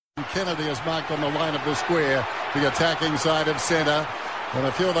Kennedy is marked on the line of the square, the attacking side of centre. And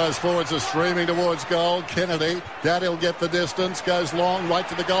a few of those forwards are streaming towards goal. Kennedy, that he'll get the distance, goes long, right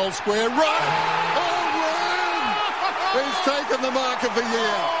to the goal square. Run! Oh, run! He's taken the mark of the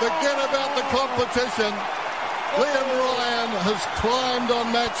year. Forget about the competition. Liam Ryan has climbed on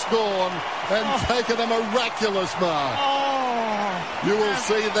Max Gawn and taken a miraculous mark. You will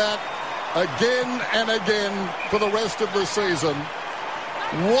see that again and again for the rest of the season.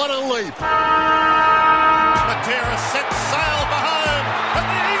 What a leap. Matera sets sail for home, and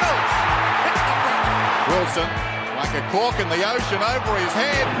the Eagles hit the front. Wilson, like a cork in the ocean, over his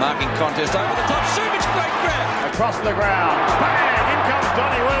head. Marking contest over the top. Sumich, great grab. Across the ground. Bang! In comes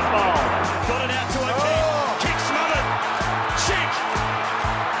Donny Worsmole. Got it out to a kick. Kick smothered. Chick.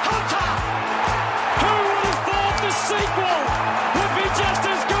 Hunter. Who would have thought the sequel would be just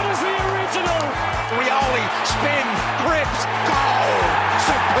as good as the original? Rioli, spin, grips, goal.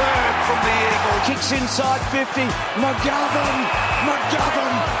 Superb from the Eagles. Kicks inside 50. McGovern.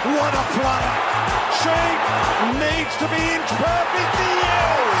 What a player. Sheep needs to be inch perfect. The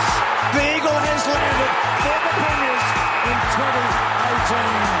Eels. The Eagle has landed for the Premiers in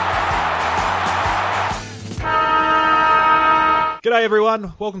 2018. G'day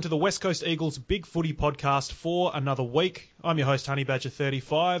everyone, welcome to the West Coast Eagles Big Footy Podcast for another week. I'm your host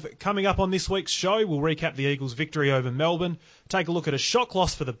Honeybadger35. Coming up on this week's show, we'll recap the Eagles' victory over Melbourne, take a look at a shock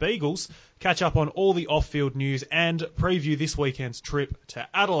loss for the Beagles, catch up on all the off-field news and preview this weekend's trip to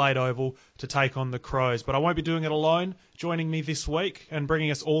Adelaide Oval to take on the Crows. But I won't be doing it alone. Joining me this week and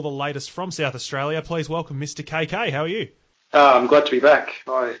bringing us all the latest from South Australia, please welcome Mr. KK. How are you? I'm glad to be back.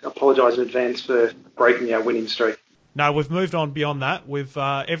 I apologise in advance for breaking our winning streak. No, we've moved on beyond that. We've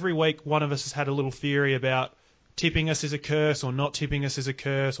every week one of us has had a little theory about tipping us is a curse or not tipping us is a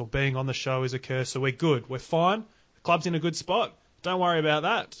curse or being on the show is a curse. So we're good. We're fine. The club's in a good spot. Don't worry about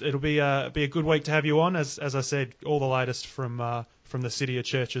that. It'll be a good week to have you on. As I said, all the latest from the City of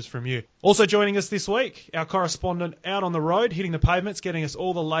Churches from you. Also joining us this week, our correspondent out on the road, hitting the pavements, getting us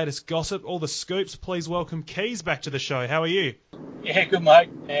all the latest gossip, all the scoops. Please welcome Keys back to the show. How are you? Yeah, good mate.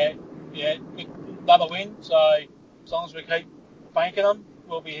 Yeah, another win. So as long as we keep banking them,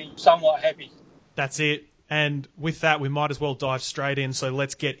 we'll be somewhat happy. That's it. And with that, we might as well dive straight in, so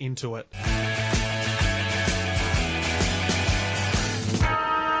let's get into it.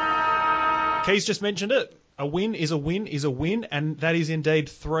 Keys just mentioned it. A win is a win is a win, and that is indeed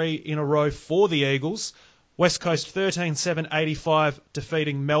 3 in a row for the Eagles. West Coast 13-7-85,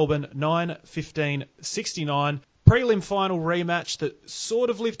 defeating Melbourne 9-15-69. Prelim final rematch that sort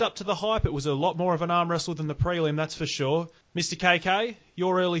of lived up to the hype. It was a lot more of an arm wrestle than the prelim, that's for sure. Mr. KK,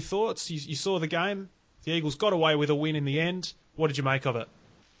 your early thoughts? You saw the game. The Eagles got away with a win in the end. What did you make of it?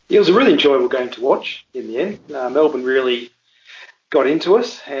 It was a really enjoyable game to watch in the end. Melbourne really got into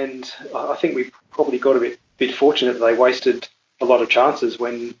us, and I think we probably got a bit fortunate that they wasted a lot of chances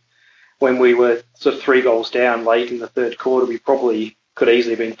when we were sort of 3 goals down late in the third quarter. We probably could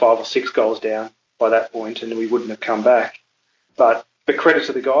easily have been 5 or 6 goals down by that point, and we wouldn't have come back. But credit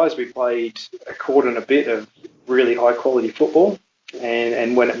to the guys, we played a quarter and a bit of really high quality football,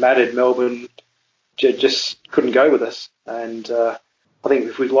 and when it mattered, Melbourne just couldn't go with us. And I think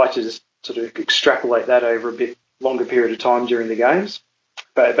if we'd like to just sort of extrapolate that over a bit longer period of time during the games,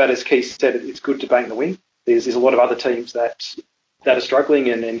 but as Keith said, it's good to bank the win. There's a lot of other teams that are struggling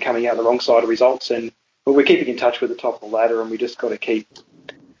and coming out the wrong side of results, but we're keeping in touch with the top of the ladder, and we just got to keep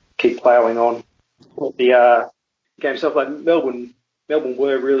ploughing on. The game itself, like Melbourne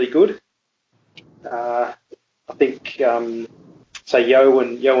were really good. I think say Yo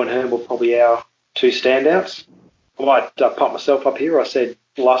and Hearn were probably our 2 standouts. I might pump myself up here. I said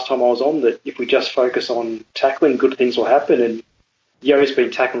the last time I was on that if we just focus on tackling, good things will happen. And Yo's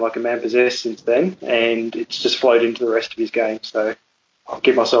been tackling like a man possessed since then, and it's just flowed into the rest of his game. So I'll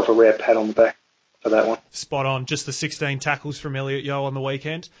give myself a rare pat on the back for that one. Spot on. Just the 16 tackles from Elliot Yeo on the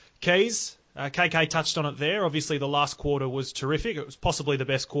weekend. Keys, KK touched on it there. Obviously, the last quarter was terrific. It was possibly the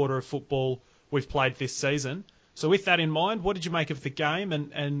best quarter of football we've played this season. So with that in mind, what did you make of the game?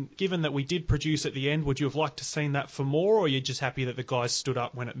 And given that we did produce at the end, would you have liked to seen that for more, or are you just happy that the guys stood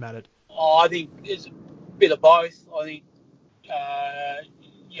up when it mattered? I think it's a bit of both. I think,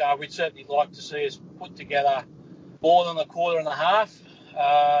 we'd certainly like to see us put together more than a quarter and a half.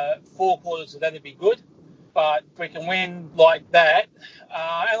 4 quarters of that would be good. But if we can win like that,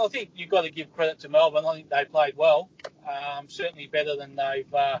 and I think you've got to give credit to Melbourne. I think they played well, certainly better than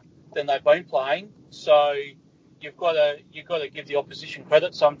they've been playing. So you've got to give the opposition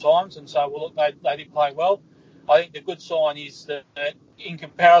credit sometimes, and so well, look, they did play well. I think the good sign is that in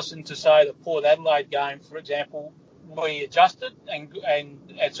comparison to say the Port Adelaide game, for example, we adjusted and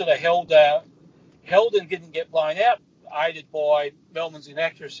sort of held and didn't get blown out, aided by Melbourne's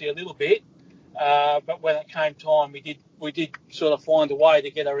inaccuracy a little bit. But when it came time, we did sort of find a way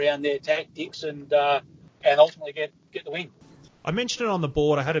to get around their tactics and ultimately get the win. I mentioned it on the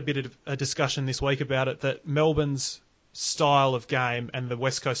board. I had a bit of a discussion this week about it, that Melbourne's style of game and the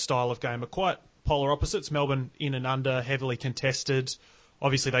West Coast style of game are quite polar opposites. Melbourne in and under, heavily contested.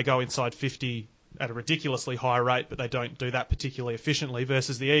 Obviously, they go inside 50 at a ridiculously high rate, but they don't do that particularly efficiently,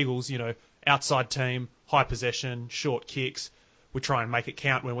 versus the Eagles, outside team, high possession, short kicks. We try and make it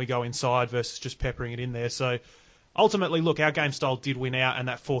count when we go inside versus just peppering it in there. So ultimately, look, our game style did win out, and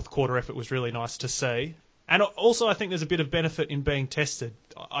that fourth quarter effort was really nice to see. And also, I think there's a bit of benefit in being tested.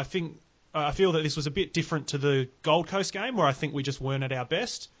 I feel that this was a bit different to the Gold Coast game, where I think we just weren't at our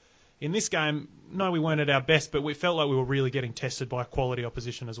best. In this game, no, we weren't at our best, but we felt like we were really getting tested by a quality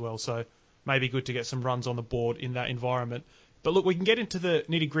opposition as well. So maybe good to get some runs on the board in that environment. But look, we can get into the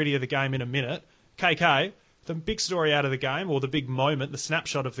nitty-gritty of the game in a minute. KK, the big story out of the game, or the big moment, the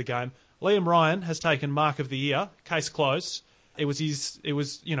snapshot of the game, Liam Ryan has taken Mark of the Year, case closed. It was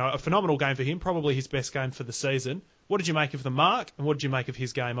a phenomenal game for him, probably his best game for the season. What did you make of the mark, and what did you make of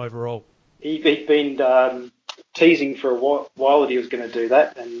his game overall? He'd been teasing for a while that he was going to do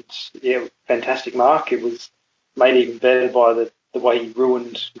that, and yeah, fantastic mark. It was made even better by the way he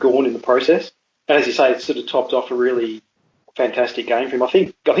ruined Gawn in the process. And as you say, it's sort of topped off a really fantastic game for him. I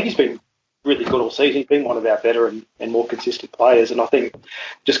think he's been really good all season. He's been one of our better and more consistent players, and I think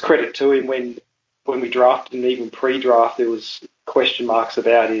just credit to him when we drafted and even pre-draft, there was question marks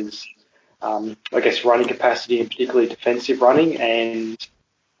about his, running capacity and particularly defensive running. And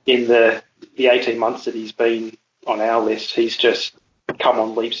in the 18 months that he's been on our list, he's just come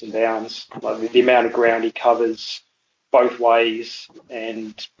on leaps and bounds. Like the amount of ground he covers both ways,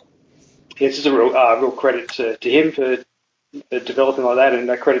 and it's just a real credit to him for developing like that, and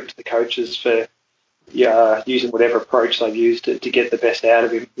a credit to the coaches for using whatever approach they've used to get the best out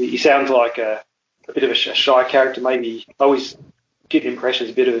of him. He sounds like a bit of a shy character. Maybe I always get the impression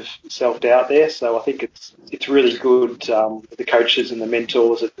there's a bit of self-doubt there. So I think it's really good the coaches and the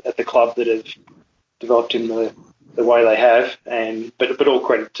mentors at the club that have developed him the way they have. But all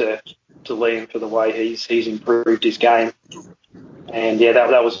credit to Liam for the way he's improved his game. And yeah,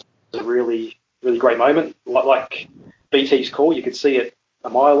 that was a really, really great moment. Like BT's call, you could see it a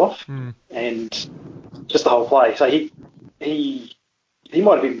mile off, and just the whole play. So he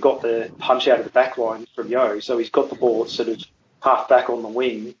might have even got the punch out of the back line from Yo. So he's got the ball sort of half back on the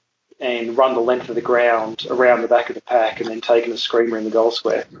wing and run the length of the ground around the back of the pack and then taken a screamer in the goal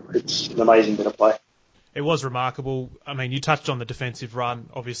square. It's an amazing bit of play. It was remarkable. I mean, you touched on the defensive run,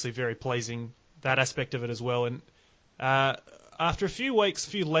 obviously very pleasing, that aspect of it as well. And after a few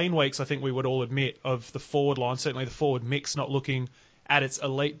lean weeks, I think we would all admit, of the forward line, certainly the forward mix not looking at its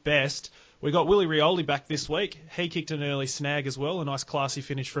elite best, we got Willie Rioli back this week. He kicked an early snag as well, a nice classy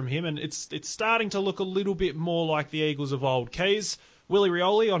finish from him, and it's starting to look a little bit more like the Eagles of old. Keys, Willie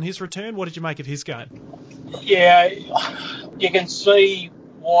Rioli on his return, what did you make of his game? Yeah, you can see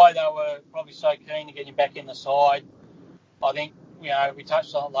why they were probably so keen to get him back in the side. I think, we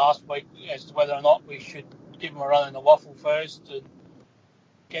touched on it last week as to whether or not we should give him a run in the waffle first and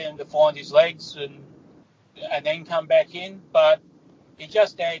get him to find his legs and then come back in. But he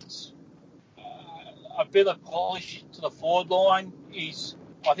just adds a bit of polish to the forward line. He's,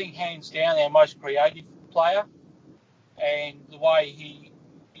 I think, hands down our most creative player, and the way he,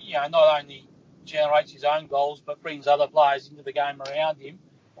 not only generates his own goals but brings other players into the game around him.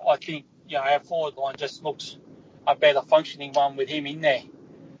 I think our forward line just looks a better functioning one with him in there.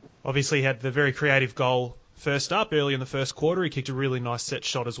 Obviously, he had the very creative goal first up early in the first quarter. He kicked a really nice set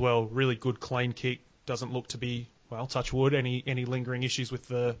shot as well. Really good clean kick. Doesn't look to be, well, touch wood, any lingering issues with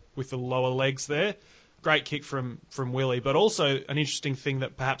the lower legs there. Great kick from Willie. But also an interesting thing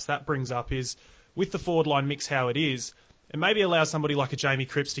that perhaps that brings up is, with the forward line mix how it is, it maybe allows somebody like a Jamie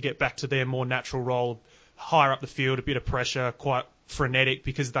Cripps to get back to their more natural role, higher up the field, a bit of pressure, quite frenetic,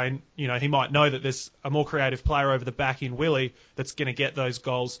 because he might know that there's a more creative player over the back in Willie that's going to get those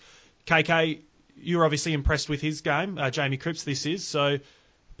goals. KK, you're obviously impressed with his game. Jamie Cripps this is, so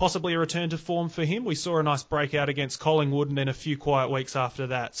possibly a return to form for him. We saw a nice breakout against Collingwood and then a few quiet weeks after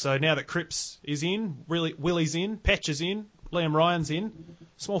that. So now that Cripps is in, Willie's in, Petch is in, Liam Ryan's in,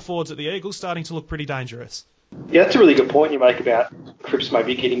 small forwards at the Eagles starting to look pretty dangerous. Yeah, that's a really good point you make about Cripps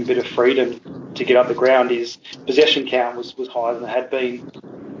maybe getting a bit of freedom to get up the ground. His possession count was higher than it had been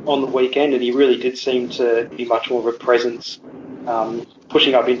on the weekend, and he really did seem to be much more of a presence,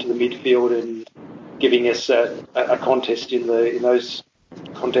 pushing up into the midfield and giving us a contest in those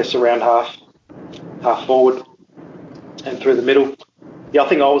contests around half forward. and through the middle. Yeah, I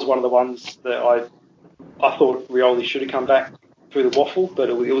think I was one of the ones that I thought Rioli should have come back through the waffle, but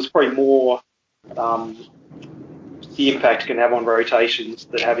it was probably more the impact it can have on rotations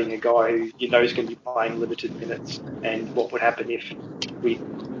than having a guy who you know is going to be playing limited minutes, and what would happen if we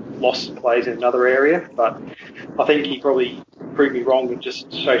lost plays in another area. But I think he probably proved me wrong and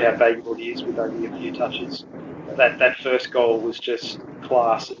just showed how valuable he is with only a few touches. That first goal was just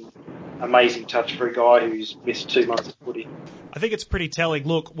class and amazing touch for a guy who's missed 2 months of footy. I think it's pretty telling.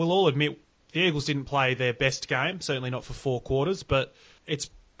 Look, we'll all admit the Eagles didn't play their best game, certainly not for 4 quarters, but it's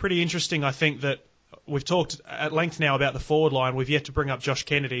pretty interesting, I think, that we've talked at length now about the forward line. We've yet to bring up Josh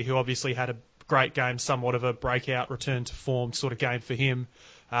Kennedy, who obviously had a great game, somewhat of a breakout, return to form sort of game for him,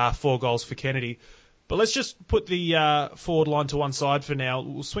 4 goals for Kennedy. But let's just put the forward line to one side for now.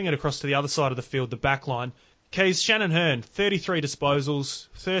 We'll swing it across to the other side of the field, the back line. Keys, Shannon Hurn, 33 disposals,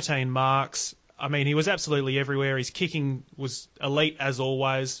 13 marks. I mean, he was absolutely everywhere. His kicking was elite as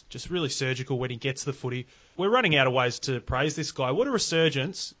always, just really surgical when he gets the footy. We're running out of ways to praise this guy. What a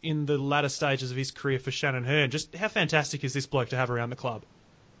resurgence in the latter stages of his career for Shannon Hurn. Just how fantastic is this bloke to have around the club?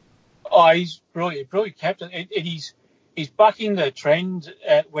 Oh, he's brilliant captain. He's bucking the trend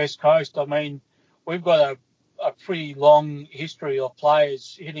at West Coast. I mean, we've got a pretty long history of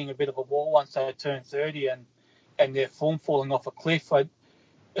players hitting a bit of a wall once they turn 30 and their form falling off a cliff.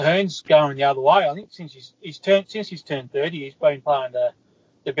 Hearn's going the other way. I think since he's turned 30, he's been playing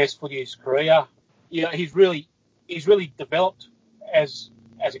the best footy of his career. You know, he's really developed as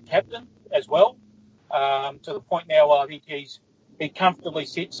a captain as well, to the point now where I think he comfortably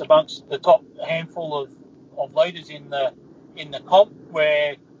sits amongst the top handful of leaders in the comp.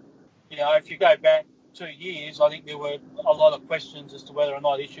 Where, you know, if you go back 2 years, I think there were a lot of questions as to whether or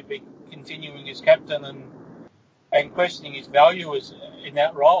not he should be continuing as captain and questioning his value in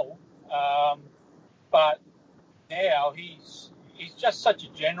that role. But now he's just such a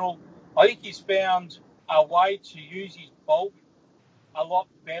general. I think he's found a way to use his bulk a lot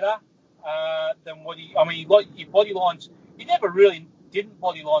better than what his body lines. He never really didn't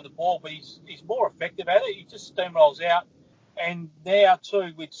body line the ball, but he's more effective at it. He just steamrolls out. And now,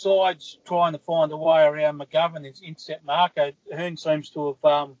 too, with sides trying to find a way around McGovern, his intercept marker, Hearn seems to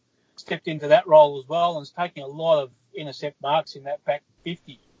have stepped into that role as well and is taking a lot of intercept marks in that back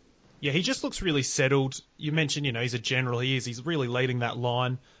 50. Yeah, he just looks really settled. You mentioned, you know, he's a general. He is. He's really leading that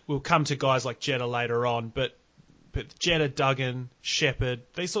line. We'll come to guys like Jetta later on, but Jetta, Duggan, Shepherd,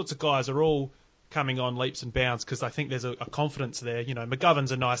 these sorts of guys are all coming on leaps and bounds because I think there's a confidence there. You know,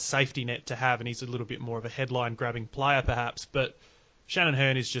 McGovern's a nice safety net to have, and he's a little bit more of a headline-grabbing player perhaps, but Shannon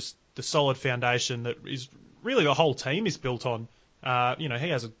Hurn is just the solid foundation that is really the whole team is built on. You know, he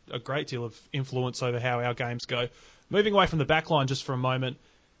has a great deal of influence over how our games go. Moving away from the back line just for a moment,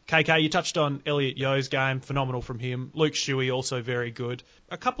 KK, you touched on Elliot Yeo's game, phenomenal from him. Luke Shuey, also very good.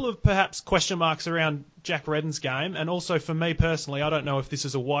 A couple of perhaps question marks around Jack Redden's game, and also for me personally, I don't know if this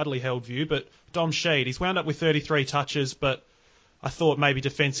is a widely held view, but Dom Sheed, he's wound up with 33 touches, but I thought maybe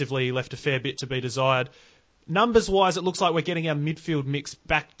defensively he left a fair bit to be desired. Numbers-wise, it looks like we're getting our midfield mix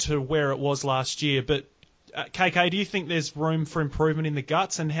back to where it was last year, but KK, do you think there's room for improvement in the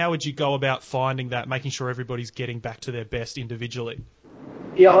guts, and how would you go about finding that, making sure everybody's getting back to their best individually?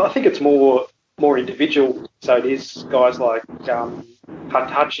 Yeah, I think it's more individual. So it is guys like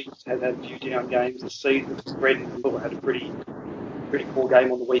Hutchings has had a few down games this season. Redden had a pretty poor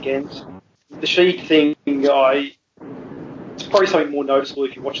game on the weekends. The Sheed thing, it's probably something more noticeable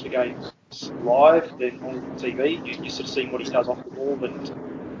if you watch the games live than on TV. You sort of see what he does off the ball, and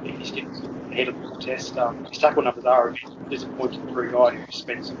if he's getting ahead of the test, his tackle numbers are a bit disappointing for a guy who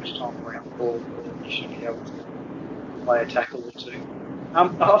spends so much time around the ball. You should be able to play a tackle or two.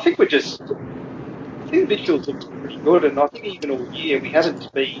 I think the midfield's looked pretty good, and I think even all year we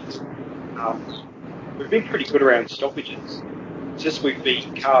haven't been. We've been pretty good around stoppages. It's just we've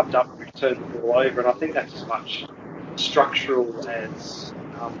been carved up, we've turned the ball over, and I think that's as much structural as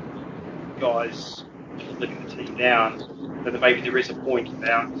guys letting the team down. But maybe there is a point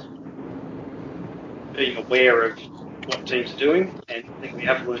about being aware of what teams are doing, and I think we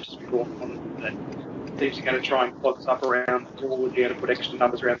have learned as we go on that teams are going to try and clog us up around the ball, they're going to put extra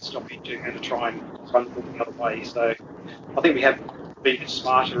numbers around the stoppage, they're going to try and run the ball the other way. So I think we have been a bit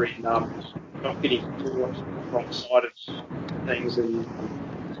smarter in not getting toward the wrong side of things and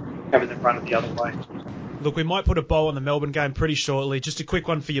having them run it the other way. Look, we might put a bow on the Melbourne game pretty shortly. Just a quick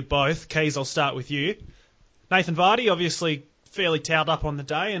one for you both. Keys, I'll start with you. Nathan Vardy, obviously fairly towed up on the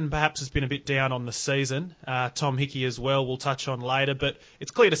day and perhaps has been a bit down on the season. Tom Hickey as well, we'll touch on later. But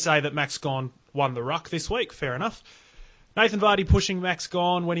it's clear to say that Max Gawn won the ruck this week. Fair enough. Nathan Vardy pushing Max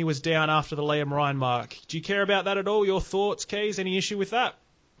Gawn when he was down after the Liam Ryan mark. Do you care about that at all? Your thoughts, Keys? Any issue with that?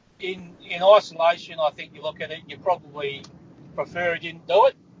 In isolation, I think you look at it, you probably prefer he didn't do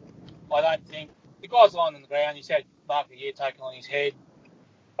it. I don't think the guy's lying on the ground. He's had mark of the year taken on his head.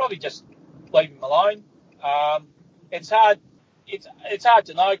 Probably just leave him alone. It's hard. It's hard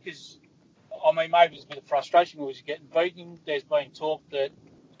to know because I mean maybe there's a bit of frustration when he was getting beaten. There's been talk that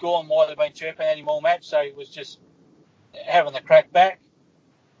Gawn might have been chirping at him all match, so he was just having a crack back.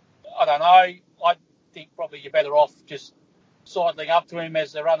 I don't know. I think probably you're better off just sidling up to him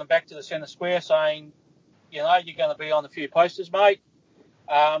as they're running back to the centre square, saying, you're going to be on a few posters, mate.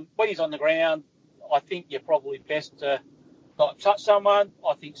 When he's on the ground, I think you're probably best to not touch someone.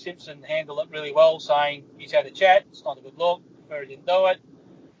 I think Simpson handled it really well, saying he's had a chat, it's not a good look, prefer he didn't do it.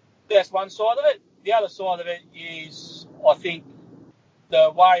 That's one side of it. The other side of it is, I think,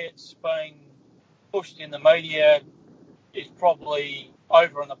 the way it's been pushed in the media is probably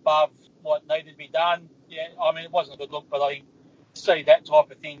over and above what needed to be done. Yeah, I mean, it wasn't a good look, but I see that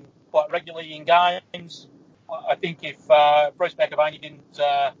type of thing quite regularly in games. I think if Bruce McAvaney didn't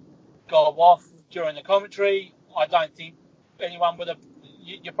go off during the commentary, I don't think anyone would have,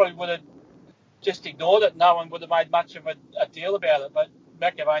 you probably would have just ignored it. No one would have made much of a deal about it, but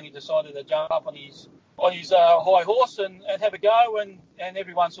McAvaney decided to jump up on his high horse and have a go, and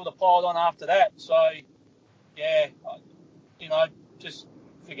everyone sort of piled on after that. So, yeah, just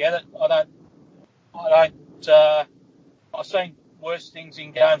forget it. I've seen worse things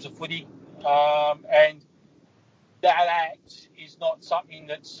in games of footy, and that act is not something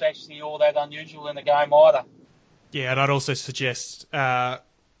that's actually all that unusual in the game either. Yeah, and I'd also suggest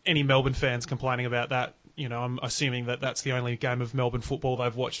any Melbourne fans complaining about that, I'm assuming that that's the only game of Melbourne football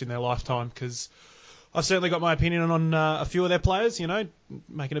they've watched in their lifetime, because I've certainly got my opinion on a few of their players,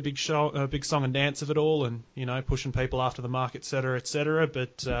 making a big song and dance of it all, and, pushing people after the mark, etc., etc.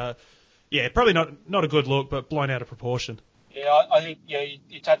 But, probably not a good look, but blown out of proportion. Yeah, I think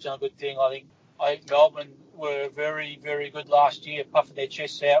you touched on a good thing. I think Melbourne were very, very good last year, puffing their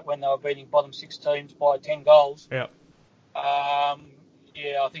chests out when they were beating bottom six teams by 10 goals. Yeah. I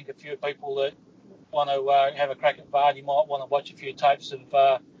think a few people that want to have a crack at Vardy might want to watch a few tapes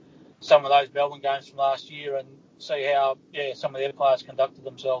of some of those Melbourne games from last year and see how some of their players conducted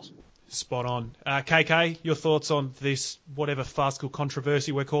themselves. Spot on. KK, your thoughts on this, whatever farcical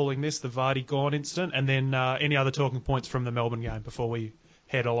controversy we're calling this, the Vardy Gawn incident, and then any other talking points from the Melbourne game before we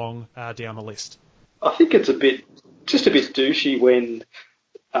head along down the list? I think it's a bit douchey when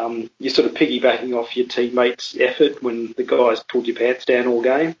you're sort of piggybacking off your teammates' effort when the guys pulled your pants down all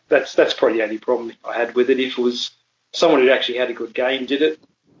game. That's probably the only problem I had with it. If it was someone who actually had a good game did it,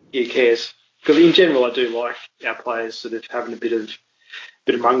 who cares? Because in general, I do like our players sort of having a bit of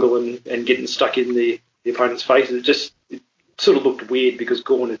mungle and getting stuck in the opponent's faces. It sort of looked weird because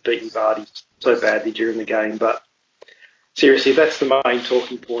Gawn had beaten Vardy so badly during the game. But seriously, if that's the main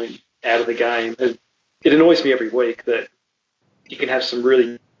talking point out of the game, it annoys me every week that you can have some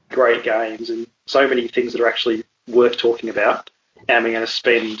really great games and so many things that are actually worth talking about, and we're going to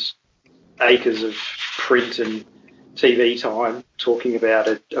spend acres of print and TV time talking about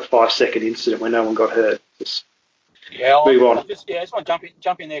a 5-second incident where no one got hurt. Move on. I just want to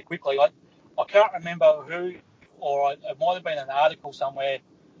jump in there quickly. I can't remember who, or it might have been an article somewhere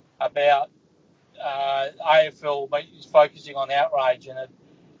about AFL focusing on outrage, and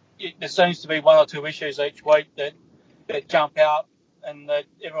there seems to be one or two issues each week that jump out and that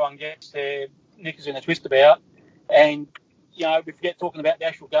everyone gets their knickers in a twist about. And, we forget talking about the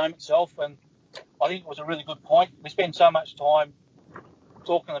actual game itself, and I think it was a really good point. We spend so much time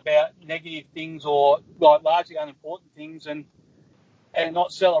talking about negative things or largely unimportant things and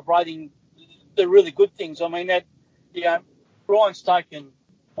not celebrating the really good things. I mean, that Brian's taken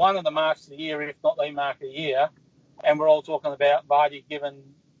one of the marks of the year, if not the mark of the year, and we're all talking about Vardy giving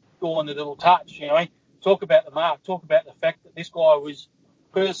Gawn a little touch. Talk about the mark. Talk about the fact that this guy was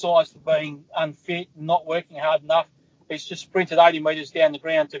criticised for being unfit and not working hard enough. He's just sprinted 80 metres down the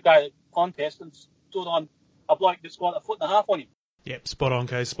ground to go to the contest and stood on a bloke that's got a foot and a half on him. Yep, spot on,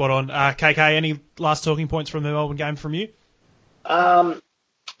 Kay, spot on. KK, any last talking points from the Melbourne game from you? Nothing.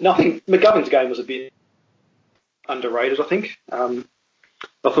 McGovern's game was a bit underrated, I think. I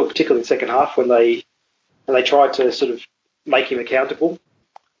thought particularly in the second half when they tried to sort of make him accountable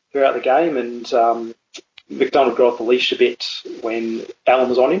throughout the game, and McDonald got off the leash a bit when Allen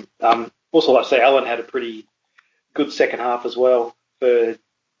was on him. Also, like I say, Allen had a pretty good second half as well for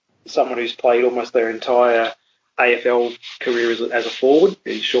someone who's played almost their entire AFL career as a forward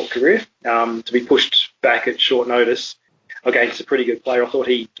in his short career. To be pushed back at short notice against a pretty good player, I thought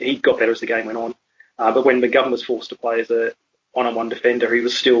he got better as the game went on. But when McGovern was forced to play as a one-on-one defender, he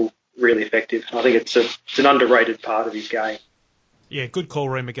was still really effective. I think it's an underrated part of his game. Yeah, good call,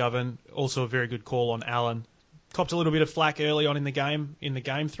 Ree McGovern. Also a very good call on Allen. Copped a little bit of flack early on in the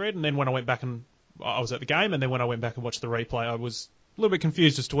game thread, and then when I went back and I was at the game, and then when I went back and watched the replay, I was a little bit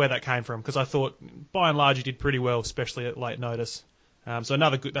confused as to where that came from, because I thought by and large he did pretty well, especially at late notice. So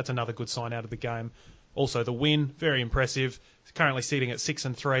that's another good sign out of the game. Also the win, very impressive. Currently sitting at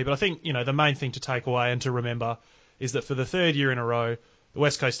 6-3, but I think the main thing to take away and to remember is that for the third year in a row, the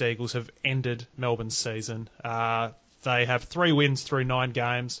West Coast Eagles have ended Melbourne's season. They have 3 wins through 9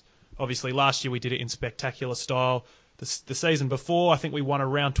 games. Obviously, last year we did it in spectacular style. The season before, I think we won a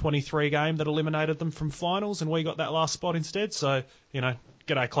round 23 game that eliminated them from finals, and we got that last spot instead. So,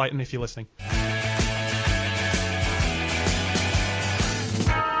 g'day Clayton if you're listening.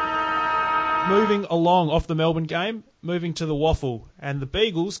 Moving along off the Melbourne game, moving to the Waffle, and the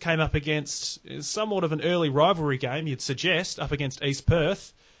Beagles came up against somewhat of an early rivalry game, you'd suggest, up against East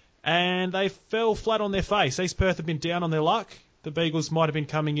Perth, and they fell flat on their face. East Perth have been down on their luck. The Beagles might have been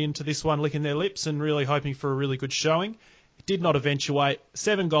coming into this one licking their lips and really hoping for a really good showing. It did not eventuate.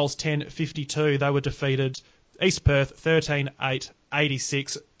 7 goals, 10-52. They were defeated. East Perth,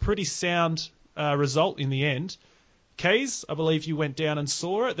 13-8-86. Pretty sound result in the end. Keys, I believe you went down and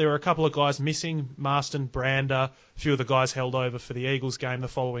saw it. There were a couple of guys missing, Marston, Brander. A few of the guys held over for the Eagles game the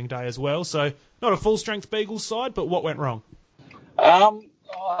following day as well. So not a full-strength Beagles side, but what went wrong? I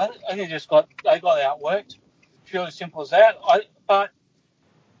think they got outworked. Purely as simple as that.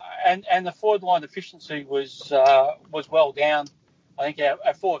 And the forward line efficiency was well down. I think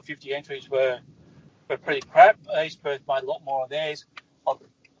our forward 50 entries were pretty crap. East Perth made a lot more of theirs. I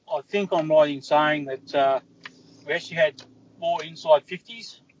think I'm right in saying that we actually had more inside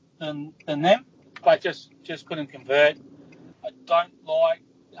 50s than them, but just couldn't convert. I don't like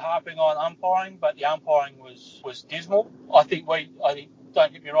harping on umpiring, but the umpiring was dismal. I think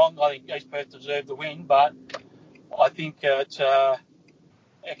don't get me wrong, I think East Perth deserved the win, but I think it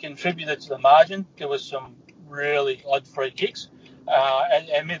contributed to the margin. There was some really odd free kicks.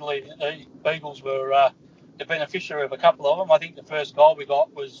 Admittedly, the Beagles were the beneficiary of a couple of them. I think the first goal we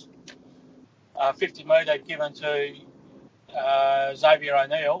got was 50 metre given to Xavier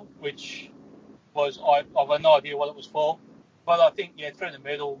O'Neill, which was, I've got no idea what it was for. But I think, through the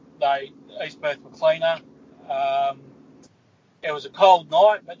middle, East Perth were cleaner. It was a cold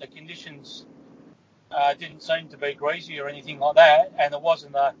night, but the conditions didn't seem to be greasy or anything like that, and there was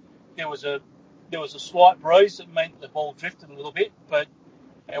a slight breeze that meant the ball drifted a little bit, but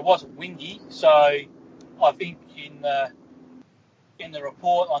it wasn't windy. So I think in the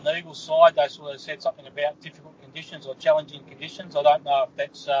report on the Eagles side, they sort of said something about difficult conditions or challenging conditions. I don't know if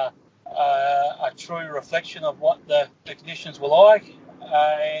that's a true reflection of what the conditions were like.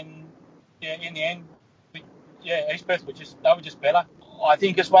 In the end, East Perth were just better. I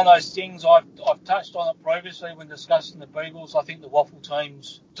think it's one of those things, I've touched on it previously when discussing the Beagles. I think the Waffle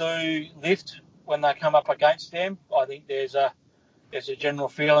teams do lift when they come up against them. I think there's a general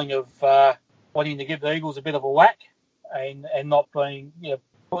feeling of wanting to give the Eagles a bit of a whack and not being,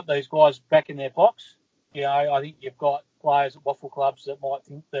 put these guys back in their box. I think you've got players at Waffle clubs that might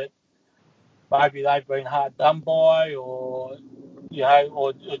think that maybe they've been hard done by or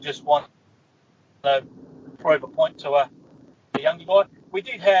just want to prove a point to a younger guy. We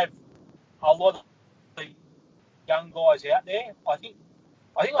did have a lot of the young guys out there. I think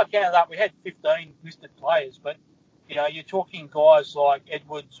I counted up. We had 15 listed players, but you're talking guys like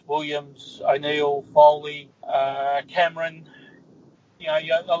Edwards, Williams, O'Neill, Foley, Cameron.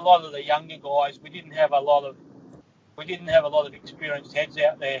 A lot of the younger guys. We didn't have a lot of experienced heads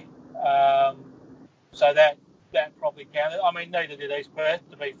out there. So that probably counted. I mean, neither did East Perth,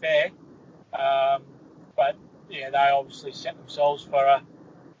 to be fair. But they obviously set themselves for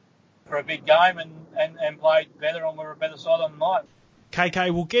a big game and played better and were a better side on the night.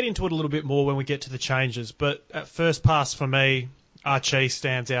 KK, we'll get into it a little bit more when we get to the changes, but at first pass for me, Archie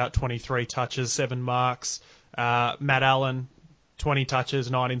stands out, 23 touches, 7 marks. Matt Allen, 20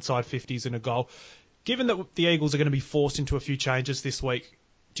 touches, 9 inside 50s and a goal. Given that the Eagles are going to be forced into a few changes this week,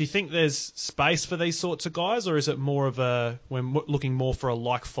 do you think there's space for these sorts of guys, or is it more of we're looking more for a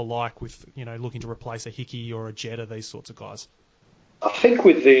like-for-like with, looking to replace a Hickey or a Jetta, these sorts of guys? I think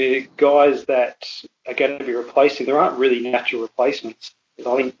with the guys that are going to be replacing, there aren't really natural replacements.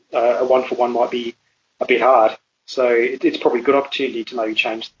 I think a one-for-one might be a bit hard. So it's probably a good opportunity to maybe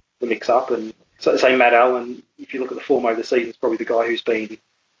change the mix up. And so, say Matt Allen, if you look at the form over the season, is probably the guy who's been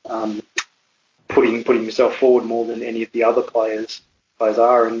putting himself forward more than any of the other players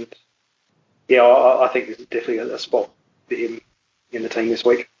are. And I think there's definitely a spot for him in the team this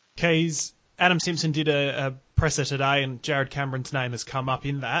week. Keys, Adam Simpson did a presser today, and Jared Cameron's name has come up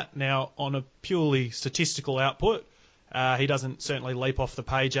in that. Now, on a purely statistical output, he doesn't certainly leap off the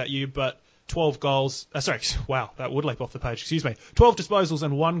page at you, but 12 goals... that would leap off the page, 12 disposals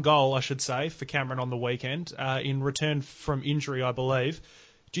and 1 goal, I should say, for Cameron on the weekend, in return from injury, I believe.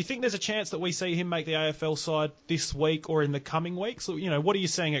 Do you think there's a chance that we see him make the AFL side this week or in the coming weeks? What are you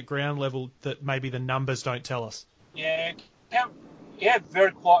seeing at ground level that maybe the numbers don't tell us? Yeah, he had a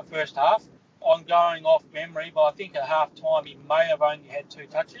very quiet first half. I'm going off memory, but I think at half time he may have only had 2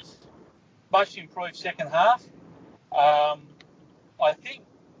 touches. Much improved second half. I think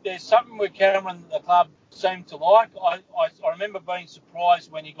there's something with Cameron that the club seemed to like. I remember being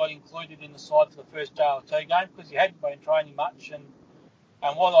surprised when he got included in the side for the first JLT game because he hadn't been training much,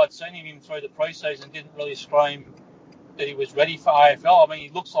 and what I'd seen him through the pre-season didn't really scream that he was ready for AFL. I mean, he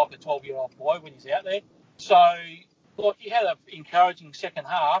looks like a 12-year-old boy when he's out there. So, look, he had an encouraging second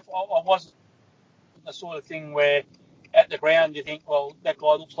half. I wasn't the sort of thing where at the ground you think, well, that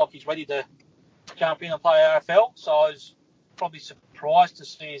guy looks like he's ready to jump in and play AFL. So I was probably surprised to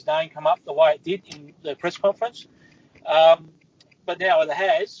see his name come up the way it did in the press conference. But now it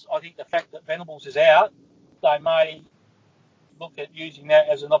has. I think the fact that Venables is out, they may look at using that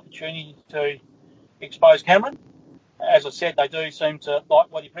as an opportunity to expose Cameron. As I said, they do seem to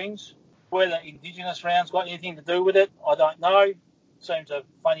like what he brings. Whether Indigenous rounds got anything to do with it, I don't know. Seems a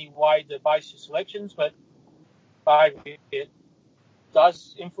funny way to base your selections, but maybe it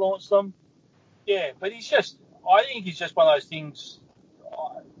does influence them. Yeah, but I think he's just one of those things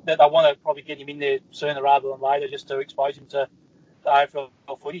that they want to probably get him in there sooner rather than later just to expose him to the AFL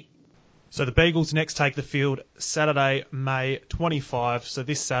footy. So the Beagles next take the field Saturday, May 25. So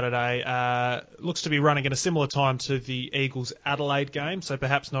this Saturday looks to be running at a similar time to the Eagles Adelaide game. So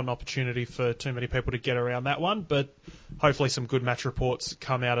perhaps not an opportunity for too many people to get around that one, but hopefully some good match reports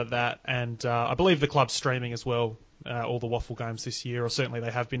come out of that. And I believe the club's streaming as well, all the Waffle games this year, or certainly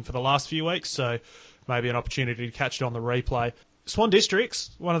they have been for the last few weeks. So maybe an opportunity to catch it on the replay. Swan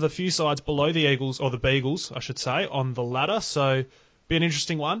Districts, one of the few sides below the Eagles, or the Beagles, I should say, on the ladder. So be an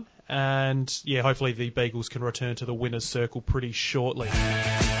interesting one. And, yeah, hopefully the Beagles can return to the winner's circle pretty shortly.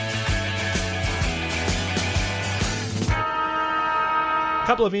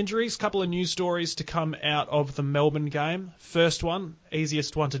 Couple of injuries, couple of news stories to come out of the Melbourne game. First one,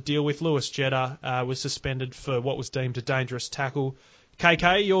 easiest one to deal with, Lewis Jetta was suspended for what was deemed a dangerous tackle.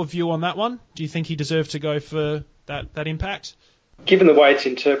 KK, your view on that one? Do you think he deserved to go for that impact? Given the way it's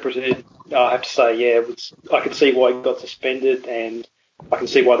interpreted, I have to say, yeah, I could see why he got suspended, and I can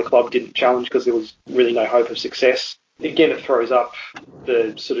see why the club didn't challenge because there was really no hope of success. Again, it throws up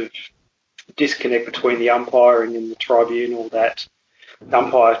the sort of disconnect between the umpire and the tribunal, that the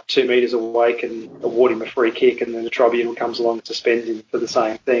umpire 2 metres away can award him a free kick and then the tribunal comes along and suspends him for the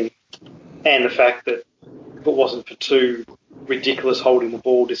same thing. And the fact that if it wasn't for 2 ridiculous holding the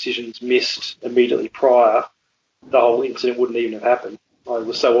ball decisions missed immediately prior, the whole incident wouldn't even have happened. It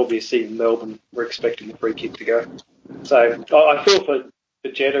was so obvious in Melbourne were expecting the free kick to go. So I feel for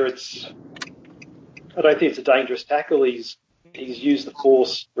Jetta, I don't think it's a dangerous tackle. He's used the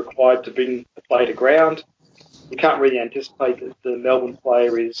force required to bring the play to ground. You can't really anticipate that the Melbourne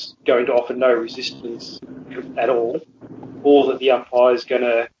player is going to offer no resistance at all, or that the umpire is going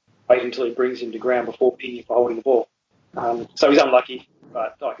to wait until he brings him to ground before pinning him for holding the ball. So he's unlucky,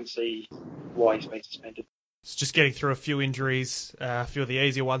 but I can see why he's been suspended. It's just getting through a few injuries, a few of the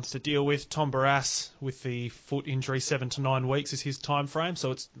easier ones to deal with. Tom Barrass with the foot injury, 7 to 9 weeks is his time frame,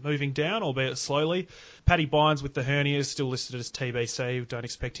 so it's moving down, albeit slowly. Paddy Bynes with the hernias, still listed as TBC. Don't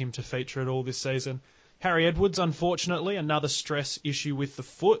expect him to feature at all this season. Harry Edwards, unfortunately, another stress issue with the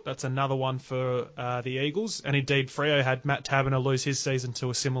foot. That's another one for the Eagles. And indeed, Freo had Matt Taberner lose his season to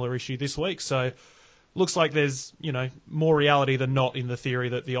a similar issue this week, so looks like there's, more reality than not in the theory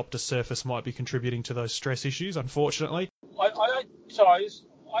that the Optus surface might be contributing to those stress issues, unfortunately. I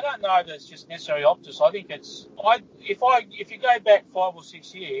don't know that it's just necessarily Optus. I think if you go back 5 or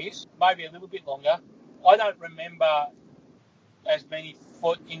 6 years, maybe a little bit longer, I don't remember as many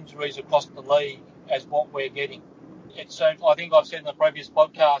foot injuries across the league as what we're getting. It seems, I think I've said in the previous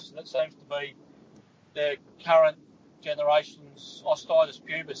podcast, that seems to be the current generation's osteitis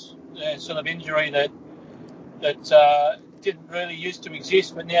pubis, sort of injury that didn't really used to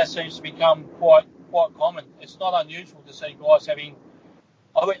exist, but now seems to become quite common. It's not unusual to see guys having.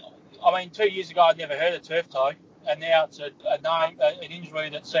 I mean, 2 years ago I'd never heard of turf toe, and now it's an injury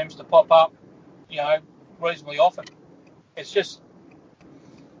that seems to pop up, reasonably often. It's just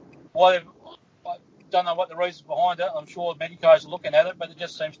whatever. I don't know what the reasons behind it. I'm sure medicos are looking at it, but it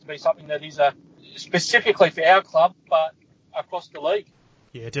just seems to be something that is specifically for our club, but across the league.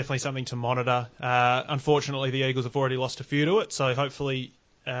 Yeah, definitely something to monitor. Unfortunately, the Eagles have already lost a few to it, so hopefully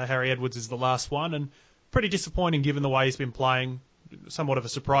Harry Edwards is the last one. And pretty disappointing given the way he's been playing. Somewhat of a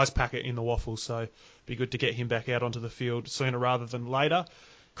surprise packet in the waffle, so be good to get him back out onto the field sooner rather than later.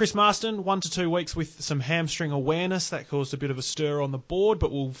 Chris Marston, 1 to 2 weeks with some hamstring awareness. That caused a bit of a stir on the board,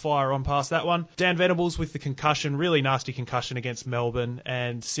 but we'll fire on past that one. Dan Venables with the concussion, really nasty concussion against Melbourne,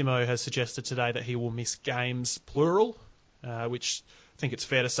 and Simo has suggested today that he will miss games, plural, which I think it's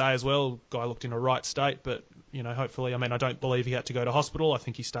fair to say as well. Guy looked in a right state, but hopefully, I don't believe he had to go to hospital. I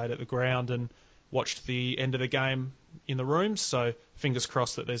think he stayed at the ground and watched the end of the game in the rooms, so fingers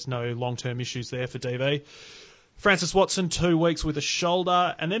crossed that there's no long-term issues there for DV. Francis Watson, 2 weeks with a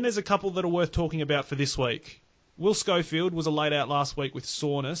shoulder, and then there's a couple that are worth talking about for this week. Will Schofield was laid out last week with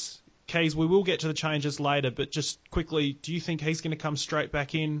soreness. Keys, we will get to the changes later, but just quickly, do you think he's going to come straight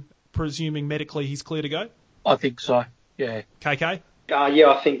back in, presuming medically he's clear to go? I think so, yeah. KK? Yeah,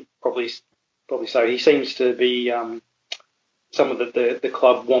 I think probably so. He seems to be someone that the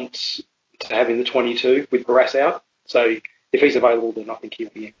club wants to have in the 22 with Barras out. So if he's available, then I think he'll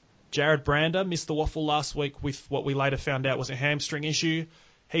be in. Jared Brander missed the waffle last week with what we later found out was a hamstring issue.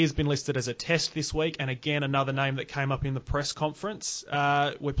 He has been listed as a test this week, and again, another name that came up in the press conference.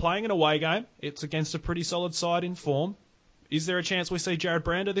 We're playing an away game. It's against a pretty solid side in form. Is there a chance we see Jared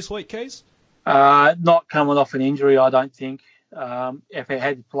Brander this week, Keys? Not coming off an injury, I don't think. If he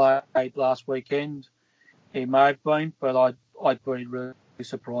had played last weekend, he may have been, but I'd be really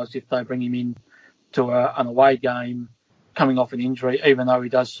surprised if they bring him in to an away game coming off an injury, even though he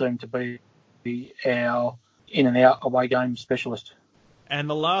does seem to be our in and out away game specialist. And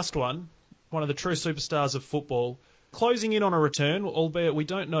the last one of the true superstars of football, closing in on a return, albeit we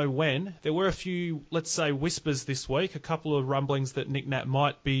don't know when. There were a few, let's say, whispers this week, a couple of rumblings that Nick Nat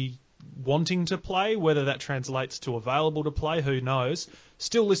might be wanting to play. Whether that translates to available to play, who knows.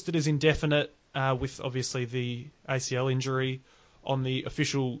 Still listed as indefinite, with obviously the ACL injury on the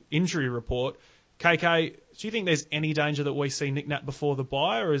official injury report. KK, do you think there's any danger that we see Nick Nat before the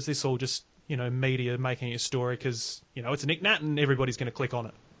bye, or is this all just, media making a story because, it's a Nick Nat and everybody's going to click on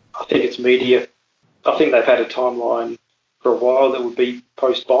it? I think it's media. I think they've had a timeline for a while that would be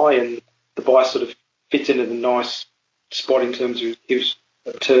post-bye, and the bye sort of fits into the nice spot in terms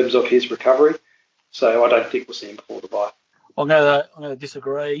of his recovery. So I don't think we'll see him before the bye. I'm going to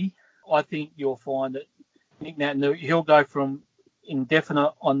disagree. I think you'll find that Nick Nat, he'll go from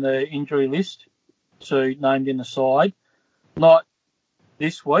indefinite on the injury list to named in the side. Not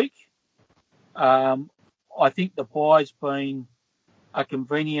this week. I think the bye's been a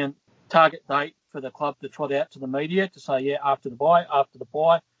convenient target date for the club to trot out to the media to say, after the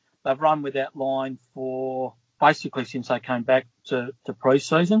bye. They've run with that line for basically since they came back to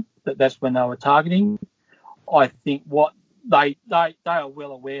pre-season, that's when they were targeting. I think what they are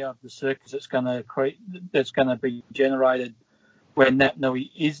well aware of the circus that's going to be generated when Nat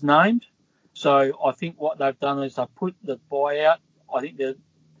Nui is named. So I think what they've done is they've put the bye out. I think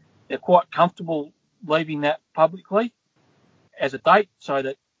they're quite comfortable leaving that publicly as a date so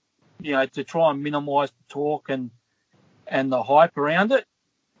that, to try and minimise the talk and the hype around it.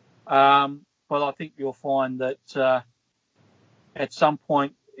 But I think you'll find that at some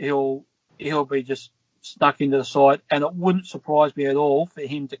point he'll be just snuck into the side, and it wouldn't surprise me at all for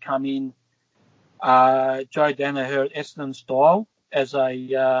him to come in Joe Danaher at Essendon style as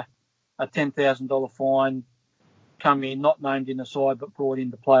a $10,000 fine, come in not named in the side but brought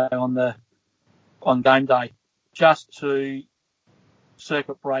into play on game day, just to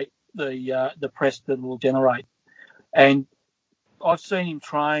circuit break the press that it will generate. And I've seen him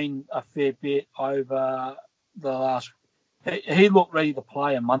train a fair bit over the last. He looked ready to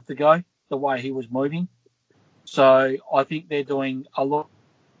play a month ago, the way he was moving. So I think they're doing a lot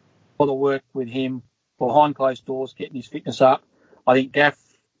of work with him behind closed doors, getting his fitness up. I think Gaff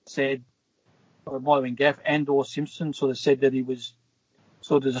said, or it might have been Gaff and or Simpson sort of said that he was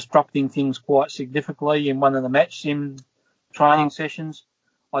sort of disrupting things quite significantly in one of the match sim training sessions.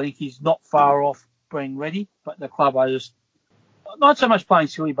 I think he's not far off being ready, but the club are just not so much playing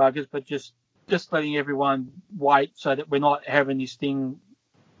silly buggers, but just letting everyone wait so that we're not having this thing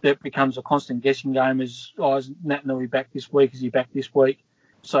that becomes a constant guessing game is Nat Nui back this week? Is he back this week?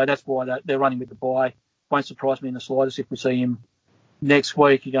 So that's why they're running with the bye. Won't surprise me in the slightest if we see him next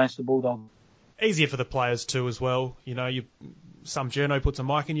week against the Bulldogs. Easier for the players too as well. Some journo puts a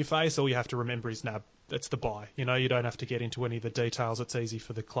mic in your face, all you have to remember is, that's the bye. You don't have to get into any of the details. It's easy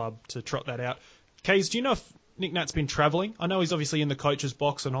for the club to trot that out. Keys, do you know if Nick Nat's been travelling? I know he's obviously in the coach's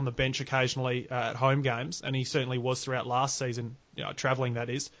box and on the bench occasionally at home games, and he certainly was throughout last season, travelling that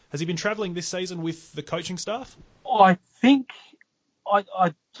is. Has he been travelling this season with the coaching staff? I think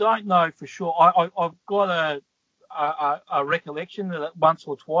I don't know for sure. I've got a recollection that once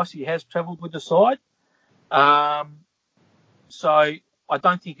or twice he has travelled with the side. So I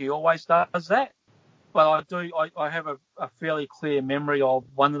don't think he always does that. But I have a fairly clear memory of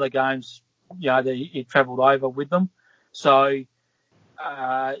one of the games, that he travelled over with them. So,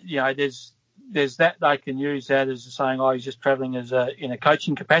 there's that they can use that as saying, he's just travelling in a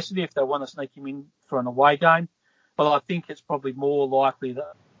coaching capacity if they want to sneak him in for an away game. But I think it's probably more likely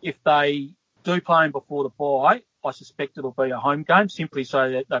that if they do play him before the bye, I suspect it'll be a home game simply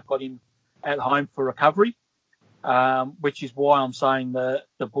so that they've got him at home for recovery, which is why I'm saying the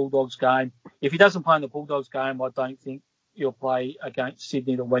Bulldogs game. If he doesn't play in the Bulldogs game, I don't think he'll play against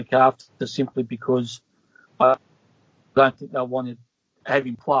Sydney the week after simply because I don't think they'll want to have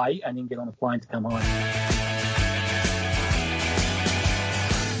him play and then get on a plane to come home.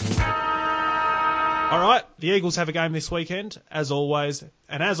 All right, the Eagles have a game this weekend, as always.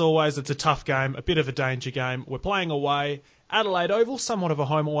 And as always, it's a tough game, a bit of a danger game. We're playing away. Adelaide Oval, somewhat of a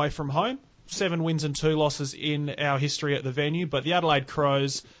home away from home. 7 wins and 2 losses in our history at the venue. But the Adelaide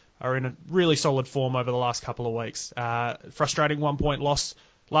Crows are in a really solid form over the last couple of weeks. Frustrating 1-point loss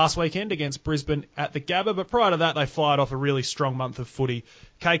last weekend against Brisbane at the Gabba, but prior to that, they fired off a really strong month of footy.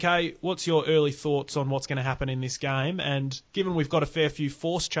 KK, what's your early thoughts on what's going to happen in this game? And given we've got a fair few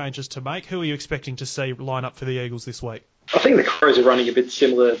force changes to make, who are you expecting to see line up for the Eagles this week? I think the Crows are running a bit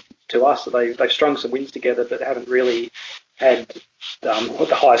similar to us. They've strung some wins together, but haven't really had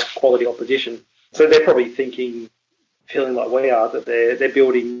the highest quality opposition. So they're probably feeling like we are, that they're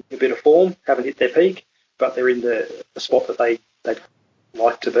building a bit of form, haven't hit their peak, but they're in the spot that they'd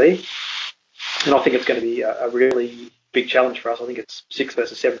like to be. And I think it's going to be a really big challenge for us. I think it's 6th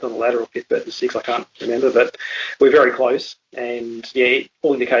versus 7th on the ladder, or 5th versus 6th, I can't remember, but we're very close. And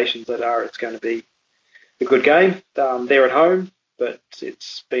all indications that it's going to be a good game. They're at home, but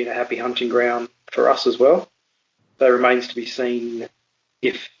it's been a happy hunting ground for us as well. So it remains to be seen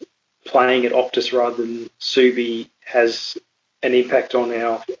if playing at Optus rather than Subi has an impact on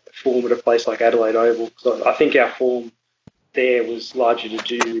our form at a place like Adelaide Oval. So I think our form there was largely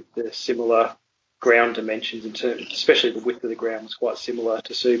to do with the similar ground dimensions in terms, especially the width of the ground was quite similar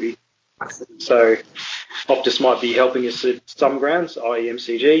to Subi. So Optus might be helping us at some grounds, i.e.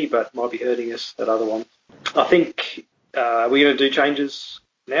 MCG, but might be hurting us at other ones. I think we're going to do changes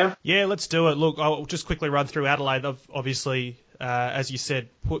now. Yeah, let's do it. Look, I'll just quickly run through Adelaide. They've obviously, as you said,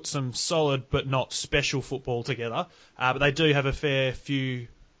 put some solid but not special football together. But they do have a fair few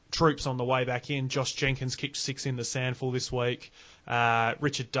troops on the way back in. Josh Jenkins kicked 6 in the SANFL this week.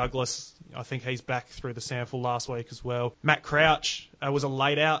 Richard Douglas, I think he's back through the SANFL last week as well. Matt Crouch was a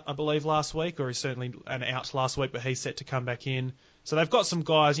late out, I believe, last week, or he's certainly an out last week, but he's set to come back in. So they've got some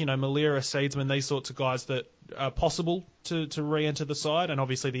guys, Malira, Seedsman, these sorts of guys that are possible to re-enter the side, and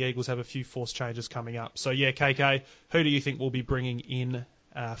obviously the Eagles have a few force changes coming up. So yeah, KK, who do you think will be bringing in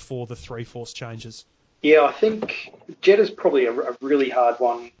for the 3 force changes? Yeah, I think Jeddah's probably a really hard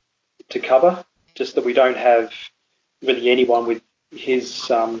one to cover, just that we don't have really anyone with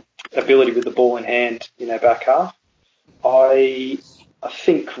his ability with the ball in hand in our back half. I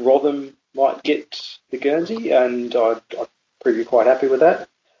think Rotham might get the Guernsey, and I'd probably be quite happy with that.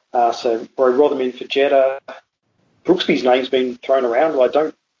 So probably Rotham in for Jeddah. Brooksby's name's been thrown around. I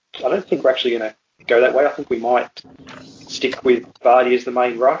don't think we're actually going to go that way. I think we might stick with Vardy as the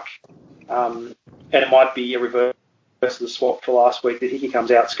main ruck, and it might be a reverse of the swap for last week. That Hickey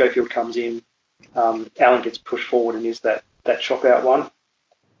comes out, Schofield comes in, Allen gets pushed forward and is that chop out one.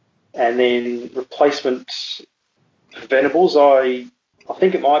 And then replacement for Venables, I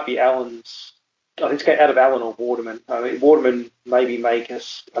think it might be Allen's. I think it's going out of Allen or Waterman. I mean, Waterman maybe make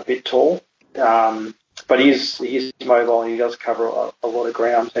us a bit tall, but he's mobile and he does cover a lot of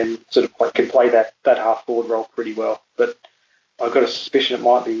ground and sort of can play that half forward role pretty well. But I've got a suspicion it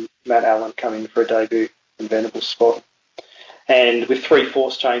might be Matt Allen coming for a debut in Venables' spot. And with 3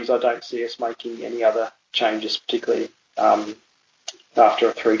 force changes, I don't see us making any other changes, particularly after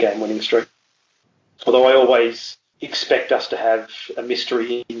a 3-game winning streak. Although I always expect us to have a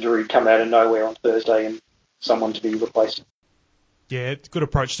mystery injury come out of nowhere on Thursday and someone to be replaced. Yeah, it's a good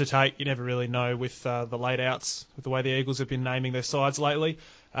approach to take. You never really know with the late outs, with the way the Eagles have been naming their sides lately.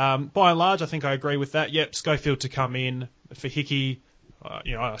 By and large, I think I agree with that. Yep, Schofield to come in for Hickey.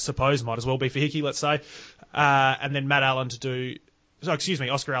 I suppose might as well be for Hickey, let's say. And then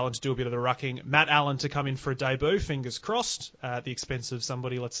Oscar Allen to do a bit of the rucking. Matt Allen to come in for a debut, fingers crossed, at the expense of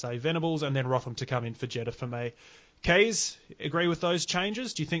somebody, let's say Venables, and then Rotham to come in for Jeddah for me. Keys, agree with those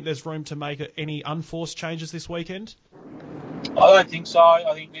changes? Do you think there's room to make any unforced changes this weekend? I don't think so.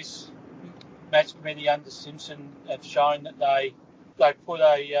 I think this match committee under Simpson have shown that they put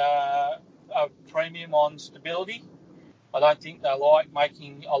a premium on stability. I don't think they like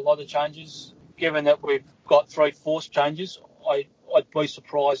making a lot of changes. Given that we've got 3 forced changes, I'd be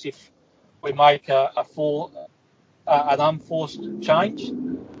surprised if we make an unforced change.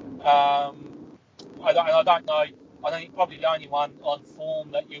 I don't know. I think probably the only one on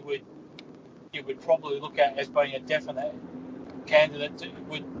form that you would probably look at as being a definite candidate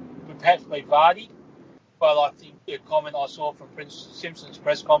would perhaps be Vardy. But I think the comment I saw from Prince Simpson's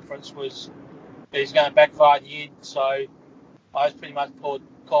press conference was that he's going to back Vardy in. So I just pretty much poured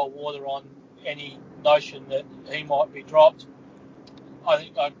cold water on any notion that he might be dropped. I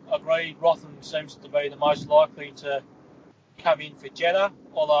think I agree. Rotham seems to be the most likely to come in for Jeddah,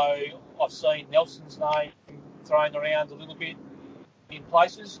 although I've seen Nelson's name thrown around a little bit in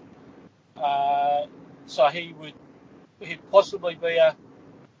places. So he'd possibly be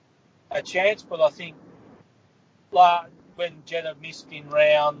a chance, but I think when Jeddah missed in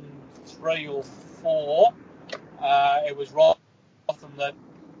round 3 or 4, it was Rotham that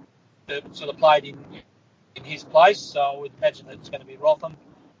sort of played in his place, so I would imagine that it's going to be Rotham.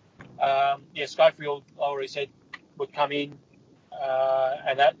 Schofield, I already said, would come in,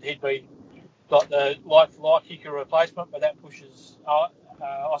 and that he'd be got the like-for-like kicker replacement, but that pushes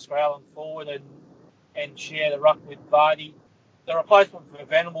Oscar Allen forward and share the ruck with Vardy. The replacement for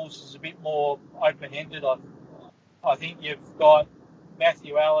Venables is a bit more open-ended. I think you've got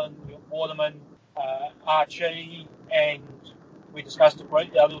Matthew Allen, Waterman, Archie, and we discussed it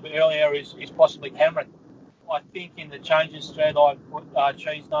a little bit earlier, is possibly Cameron. I think in the changes thread I put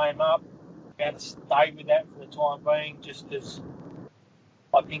Archie's name up. I'm going to stay with that for the time being, just as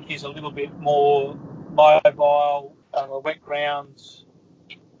I think he's a little bit more mobile on the wet grounds.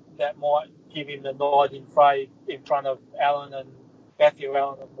 That might give him the nod in front of Allen and Matthew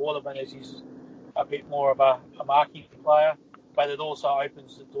Allen and Waterman, as he's a bit more of a marking player. But it also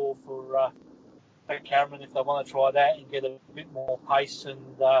opens the door for Cameron if they want to try that and get a bit more pace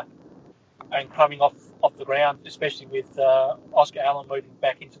and coming off the ground, especially with Oscar Allen moving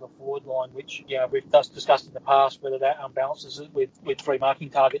back into the forward line, which we've just discussed in the past, whether that unbalances it with 3 marking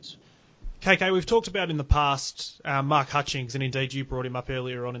targets. KK, we've talked about in the past Mark Hutchings, and indeed you brought him up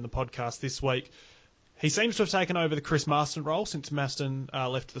earlier on in the podcast this week. He seems to have taken over the Chris Marston role since Maston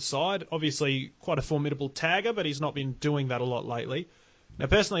left the side. Obviously quite a formidable tagger, but he's not been doing that a lot lately. Now,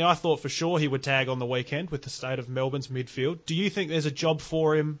 personally, I thought for sure he would tag on the weekend with the state of Melbourne's midfield. Do you think there's a job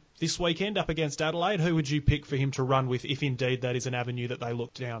for him this weekend up against Adelaide? Who would you pick for him to run with if indeed that is an avenue that they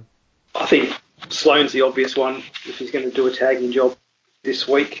look down? I think Sloane's the obvious one if he's going to do a tagging job this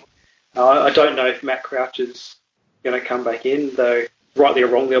week. I don't know if Matt Crouch is going to come back in, though rightly or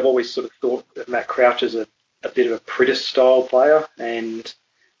wrongly I've always sort of thought that Matt Crouch is a bit of a Pritis-style player and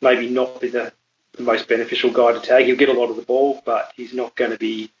maybe not be the most beneficial guy to tag. He'll get a lot of the ball, but he's not going to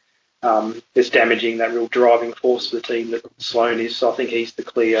be as damaging, that real driving force for the team that Sloane is. So I think he's the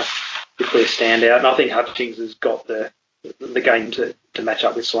clear standout. And I think Hutchings has got the game to match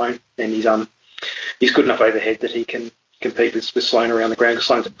up with Sloane, and he's good enough overhead that he can compete with Sloane around the ground, because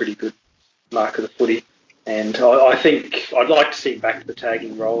Sloane's a pretty good mark of the footy. And I think I'd like to see him back to the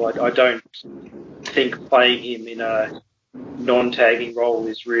tagging role. I don't think playing him in a non-tagging role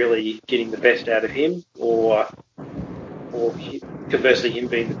is really getting the best out of him, or conversely him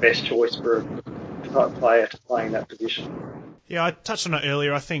being the best choice for a type player to play in that position. Yeah, I touched on it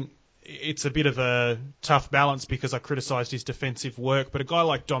earlier. I think it's a bit of a tough balance because I criticised his defensive work, but a guy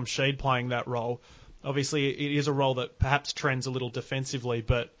like Dom Sheed playing that role, obviously it is a role that perhaps trends a little defensively,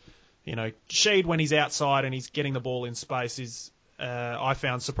 but Sheed, when he's outside and he's getting the ball in space, is I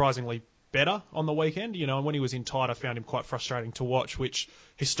found surprisingly better on the weekend. And when he was in tight, I found him quite frustrating to watch, which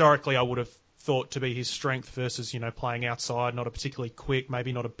historically I would have thought to be his strength versus, playing outside, not a particularly quick,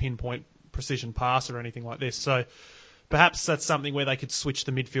 maybe not a pinpoint precision passer or anything like this. So perhaps that's something where they could switch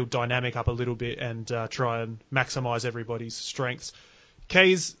the midfield dynamic up a little bit and try and maximise everybody's strengths.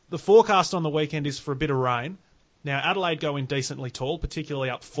 Keys, the forecast on the weekend is for a bit of rain. Now, Adelaide go in decently tall, particularly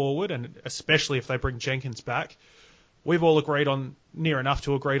up forward, and especially if they bring Jenkins back. We've all near enough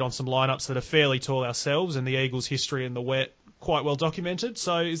to agreed on some lineups that are fairly tall ourselves, and the Eagles' history in the wet quite well documented.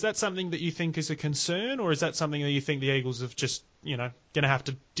 So is that something that you think is a concern, or is that something that you think the Eagles have just, going to have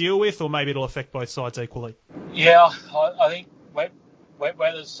to deal with, or maybe it'll affect both sides equally? Yeah, I think wet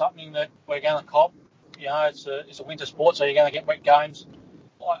weather's something that we're going to cop. It's a winter sport, so you're going to get wet games.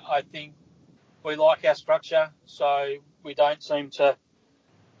 I think we like our structure, so we don't seem to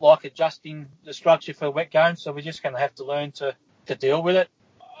like adjusting the structure for wet games, so we're just going to have to learn to deal with it.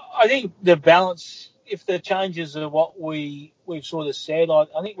 I think the balance, if the changes are what we've sort of said, I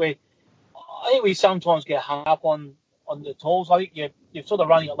think we sometimes get hung up on on the tools. I think you're sort of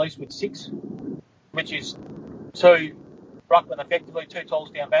running at least with 6, which is 2 ruckman effectively, 2 tools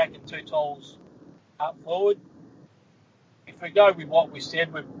down back and 2 tools up forward. If we go with what we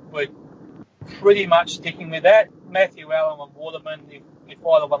said, we're pretty much sticking with that. Matthew Allen and Waterman, if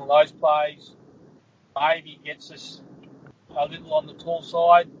either one of those plays, maybe gets us a little on the tall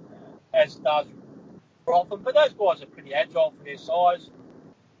side, as does Rotham. But those guys are pretty agile for their size.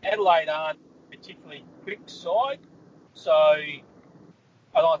 Adelaide aren't particularly quick side, and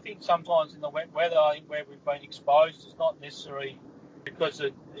I think sometimes in the wet weather, I think where we've been exposed, it's not necessary because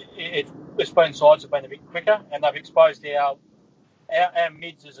the Brisbane sides have been a bit quicker, and they've exposed our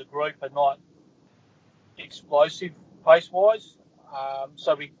mids as a group are not explosive pace-wise.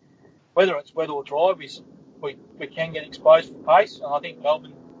 So whether it's wet or dry, we can get exposed for pace, and I think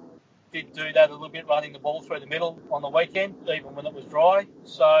Melbourne did do that a little bit, running the ball through the middle on the weekend, even when it was dry.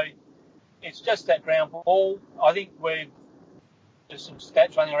 So it's just that ground ball. I think there's some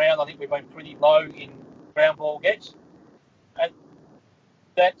stats running around. I think we've been pretty low in ground ball gets. And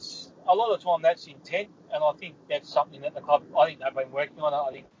that's a lot of the time that's intent, and I think that's something that the club, I think they've been working on it.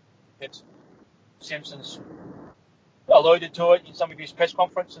 I think that's Simpson's alluded to it in some of his press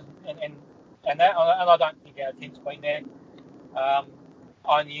conferences and that, and I don't think our intent's been there.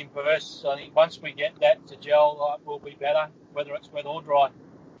 On the inverse, I think once we get that to gel, we'll be better, whether it's wet or dry.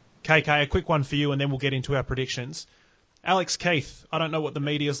 KK, a quick one for you, and then we'll get into our predictions. Alex Keith, I don't know what the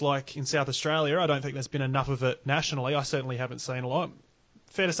media's like in South Australia. I don't think there's been enough of it nationally. I certainly haven't seen a lot.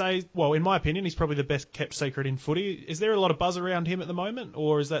 Fair to say, well, in my opinion, he's probably the best kept secret in footy. Is there a lot of buzz around him at the moment,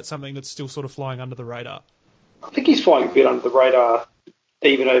 or is that something that's still sort of flying under the radar? I think he's flying a bit under the radar,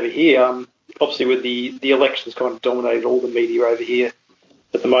 even over here. Obviously, with the elections kind of dominated all the media over here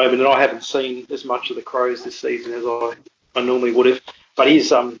at the moment, and I haven't seen as much of the Crows this season as I normally would have. But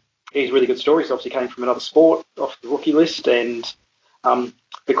he's a really good story. He obviously came from another sport off the rookie list, and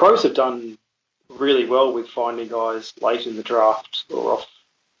the Crows have done really well with finding guys late in the draft or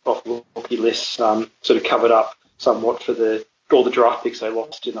off rookie lists, sort of covered up somewhat for all the draft picks they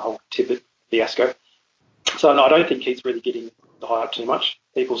lost in the whole Tippett fiasco. So no, I don't think he's really getting the hype too much.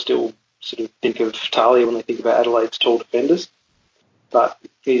 People still sort of think of Talia when they think about Adelaide's tall defenders, but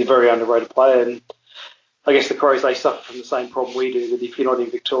he's a very underrated player, and I guess the Crows, they suffer from the same problem we do, that if you're not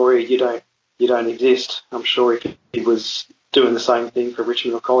in Victoria, you don't exist. I'm sure if he was doing the same thing for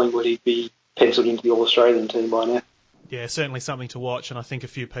Richmond or Collingwood, he'd be penciled into the All-Australian team by now. Yeah, certainly something to watch, and I think a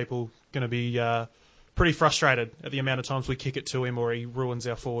few people are going to be pretty frustrated at the amount of times we kick it to him or he ruins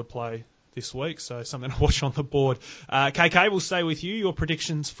our forward play this week, so something to watch on the board. KK, we'll stay with you. Your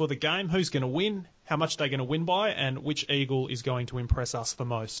predictions for the game. Who's going to win? How much are they going to win by? And which Eagle is going to impress us the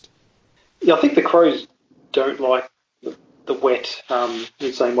most? Yeah, I think the Crows don't like the wet in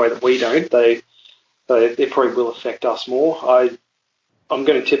the same way that we don't. They probably will affect us more. I'm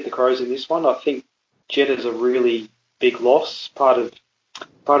going to tip the Crows in this one. I think Jeddah's a really big loss. Part of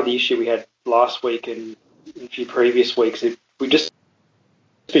the issue we had last week and a few previous weeks, we just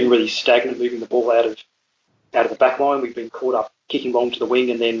been really stagnant moving the ball out of the back line. We've been caught up kicking long to the wing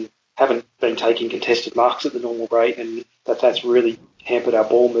and then haven't been taking contested marks at the normal rate, and that's really hampered our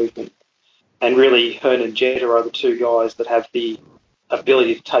ball movement. And really, Hearn and Jedah are the two guys that have the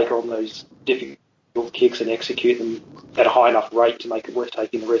ability to take on those difficult kicks and execute them at a high enough rate to make it worth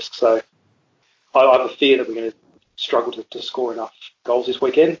taking the risk. So I have a fear that we're going to struggle to score enough goals this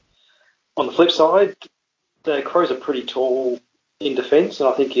weekend. On the flip side, the Crows are pretty tall in defence, and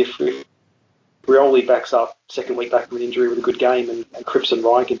I think if Rioli backs up second week back from an injury with a good game and Cripps and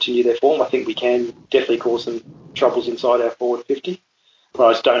Ryan continue their form, I think we can definitely cause some troubles inside our forward 50. But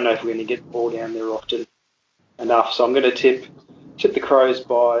I just don't know if we're going to get the ball down there often enough. So I'm going to tip the Crows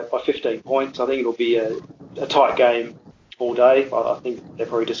by 15 points. I think it'll be a tight game all day. I think they're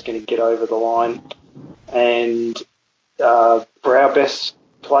probably just going to get over the line. And for our best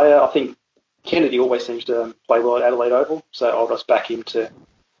player, I think Kennedy always seems to play well at Adelaide Oval, so I'll just back him to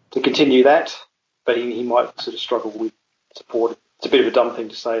continue that. But he might sort of struggle with support. It's a bit of a dumb thing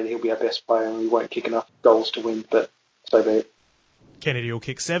to say that he'll be our best player and we won't kick enough goals to win, but so be it. Kennedy will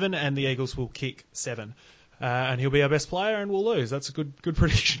kick 7 and the Eagles will kick 7. And he'll be our best player and we'll lose. That's a good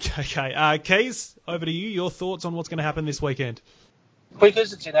prediction, KK. Keys, over to you. Your thoughts on what's going to happen this weekend?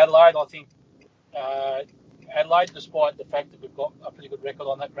 Because it's in Adelaide, I think Adelaide, despite the fact that we've got a pretty good record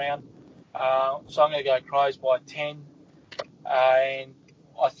on that ground, so I'm going to go Crows by 10. And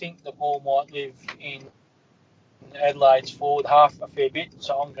I think the ball might live in Adelaide's forward half a fair bit,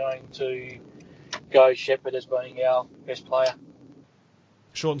 so I'm going to go Shepherd as being our best player.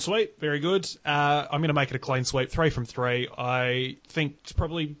 Short and sweet, very good. I'm going to make it a clean sweep, 3 from 3. I think it's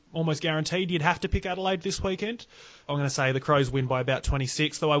probably almost guaranteed you'd have to pick Adelaide this weekend. I'm going to say the Crows win by about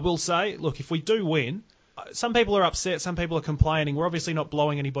 26, though I will say, look, if we do win, some people are upset, some people are complaining. We're obviously not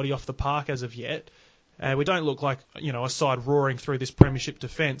blowing anybody off the park as of yet. We don't look like, a side roaring through this premiership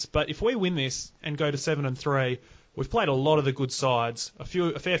defence. But if we win this and go to 7 and 3, we've played a lot of the good sides. A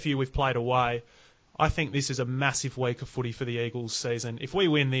fair few we've played away. I think this is a massive week of footy for the Eagles season. If we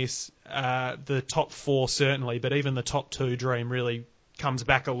win this, the top 4 certainly, but even the top 2 dream really comes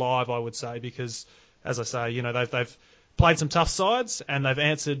back alive, I would say, because, as I say, they've played some tough sides and they've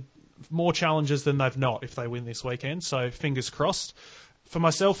answered more challenges than they've not if they win this weekend. So fingers crossed. For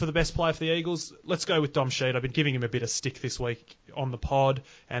myself, for the best player for the Eagles, let's go with Dom Sheed. I've been giving him a bit of stick this week on the pod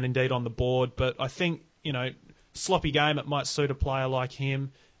and indeed on the board, but I think, sloppy game, it might suit a player like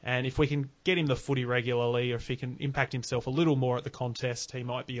him. And if we can get him the footy regularly, or if he can impact himself a little more at the contest, he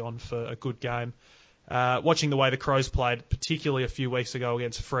might be on for a good game. Watching the way the Crows played, particularly a few weeks ago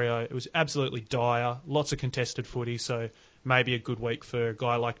against Freo, it was absolutely dire. Lots of contested footy, so maybe a good week for a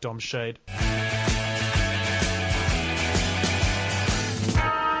guy like Dom Sheed.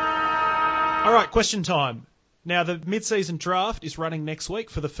 All right, question time. Now, the mid-season draft is running next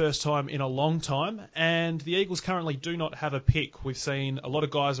week for the first time in a long time, and the Eagles currently do not have a pick. We've seen a lot of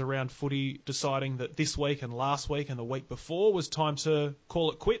guys around footy deciding that this week and last week and the week before was time to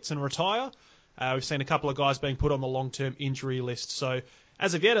call it quits and retire. We've seen a couple of guys being put on the long-term injury list. So,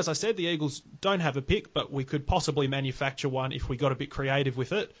 as of yet, as I said, the Eagles don't have a pick, but we could possibly manufacture one if we got a bit creative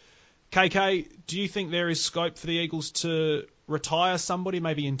with it. KK, do you think there is scope for the Eagles to retire somebody,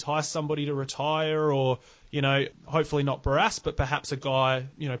 maybe entice somebody to retire, or, hopefully not Barras, but perhaps a guy,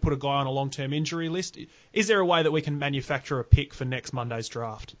 put a guy on a long-term injury list? Is there a way that we can manufacture a pick for next Monday's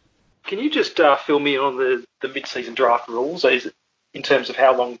draft? Can you just fill me in on the mid-season draft rules? Is it in terms of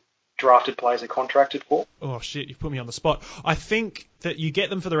how long drafted players are contracted for? Oh, shit, you've put me on the spot. I think that you get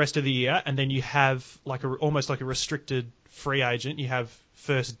them for the rest of the year, and then you have almost like a restricted free agent. You have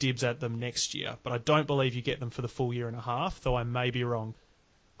first dibs at them next year, but I don't believe you get them for the full year and a half, though I may be wrong.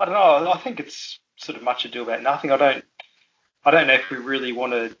 I don't know. I think it's sort of much ado about nothing. I don't know if we really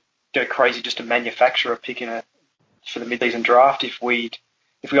want to go crazy just to manufacture a pick for the mid-season draft. If we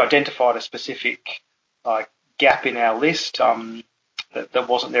identified a specific gap in our list that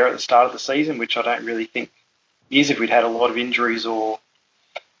wasn't there at the start of the season, which I don't really think is, if we'd had a lot of injuries or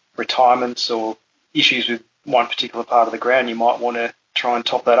retirements or issues with one particular part of the ground, you might want to try and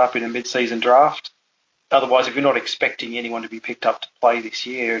top that up in a mid-season draft. Otherwise, if you're not expecting anyone to be picked up to play this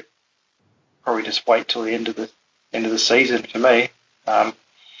year, probably just wait till the end of the season for me. I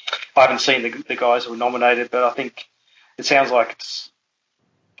haven't seen the guys who were nominated, but I think it sounds like it's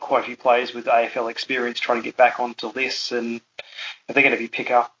quite a few players with AFL experience trying to get back onto lists, and if they're going to be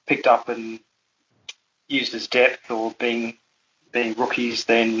picked up and used as depth or being rookies,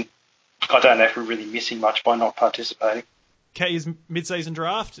 then I don't know if we're really missing much by not participating. Is mid-season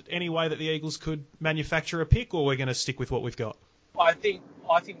draft any way that the Eagles could manufacture a pick, or we're going to stick with what we've got? I think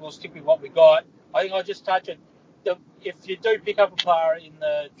we'll stick with what we got. I think I'll just touch it. If you do pick up a player in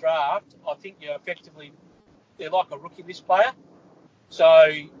the draft, I think they're like a rookie list player. So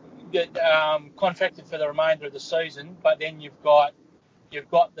you get contracted for the remainder of the season, but then you've got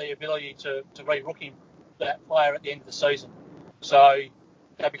the ability to re-rookie that player at the end of the season. So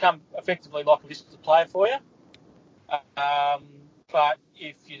they become effectively like a listed player for you. But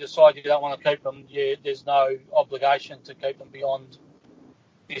if you decide you don't want to keep them, there's no obligation to keep them beyond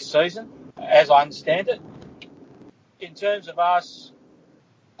this season, as I understand it. In terms of us,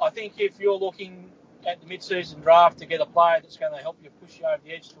 I think if you're looking at the mid-season draft to get a player that's going to help you push you over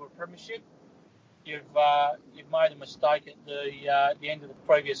the edge to a premiership, you've made a mistake at the end of the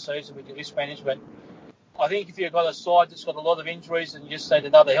previous season with your list management. I think if you've got a side that's got a lot of injuries and you just need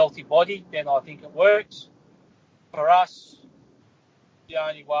another healthy body, then I think it works. For us, the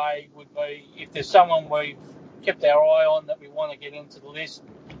only way would be if there's someone we've kept our eye on that we want to get into the list,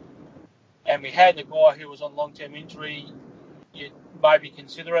 and we had a guy who was on long-term injury, you'd maybe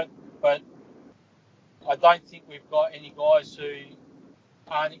consider it. But I don't think we've got any guys who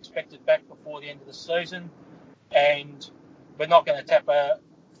aren't expected back before the end of the season, and we're not going to tap a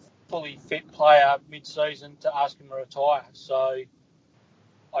fully fit player mid-season to ask him to retire. So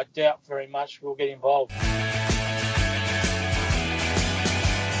I doubt very much we'll get involved.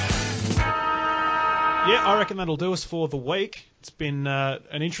 Yeah, I reckon that'll do us for the week. It's been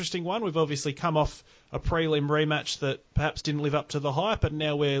an interesting one. We've obviously come off a prelim rematch that perhaps didn't live up to the hype, and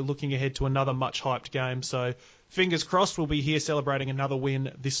now we're looking ahead to another much-hyped game. So fingers crossed we'll be here celebrating another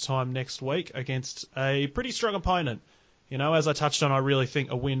win this time next week against a pretty strong opponent You know, as I touched on, I really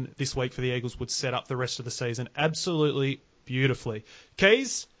think a win this week for the Eagles would set up the rest of the season absolutely beautifully.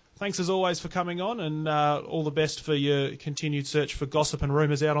 Keys, thanks as always for coming on, and all the best for your continued search for gossip and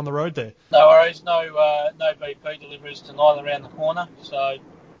rumours out on the road there. No worries, no BP deliveries tonight around the corner, so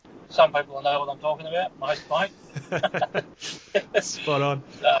some people will know what I'm talking about, most won't. Spot on.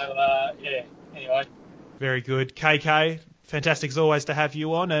 So, anyway. Very good. KK, fantastic as always to have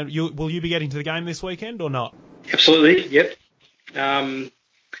you on. And will you be getting to the game this weekend or not? Absolutely, yep. I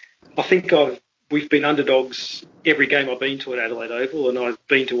think we've been underdogs every game I've been to at Adelaide Oval, and I've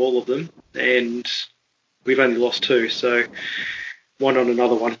been to all of them, and we've only lost 2, so why not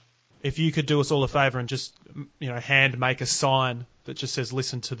another one? If you could do us all a favour and just, hand make a sign that just says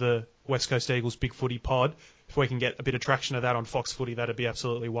listen to the West Coast Eagles Big Footy pod, if we can get a bit of traction of that on Fox Footy, that'd be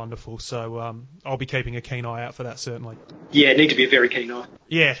absolutely wonderful. So I'll be keeping a keen eye out for that, certainly. Yeah, need to be a very keen eye.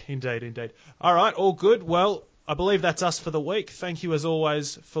 Yeah, indeed. All right, all good. Well, I believe that's us for the week. Thank you as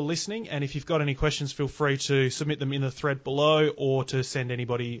always for listening, and if you've got any questions, feel free to submit them in the thread below or to send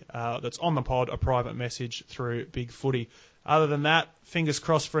anybody that's on the pod a private message through Big Footy. Other than that, fingers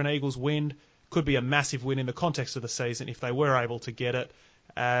crossed for an Eagles win. Could be a massive win in the context of the season if they were able to get it.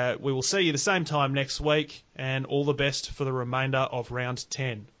 We will see you the same time next week, and all the best for the remainder of round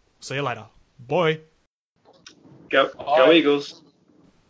 10. See you later. Bye. Go Eagles.